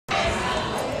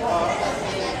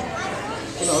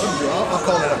I'll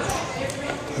call it up.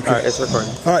 Okay. All right, it's recording.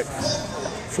 All right.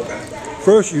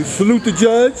 First, you salute the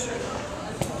judge.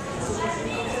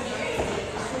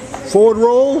 Forward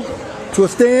roll to a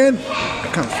stand.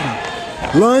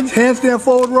 Lunge, handstand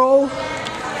forward roll.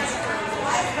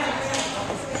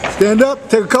 Stand up,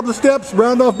 take a couple of steps,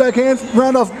 round off back hands,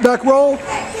 round off back roll.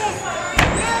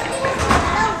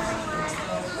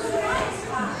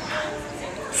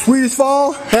 Swedish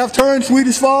fall, half turn,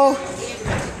 Swedish fall.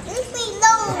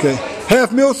 Okay,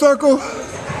 half mill circle.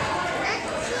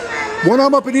 One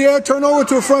arm up in the air, turn over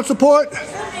to a front support.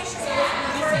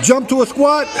 Jump to a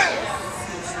squat.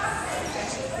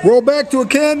 Roll back to a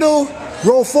candle.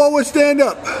 Roll forward, stand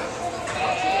up.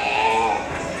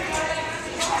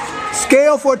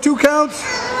 Scale for 2 counts.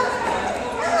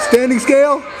 Standing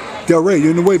scale. Del Rey,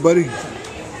 you're in the way, buddy.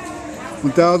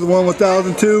 1001,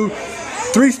 1002.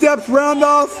 3 steps, round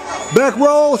off. Back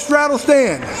roll, straddle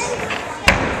stand.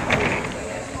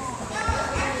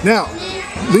 Now,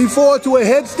 lean forward to a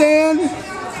headstand.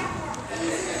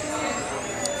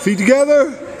 Feet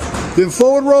together. Then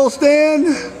forward roll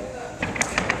stand.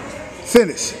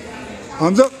 Finish.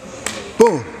 Arms up.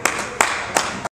 Boom.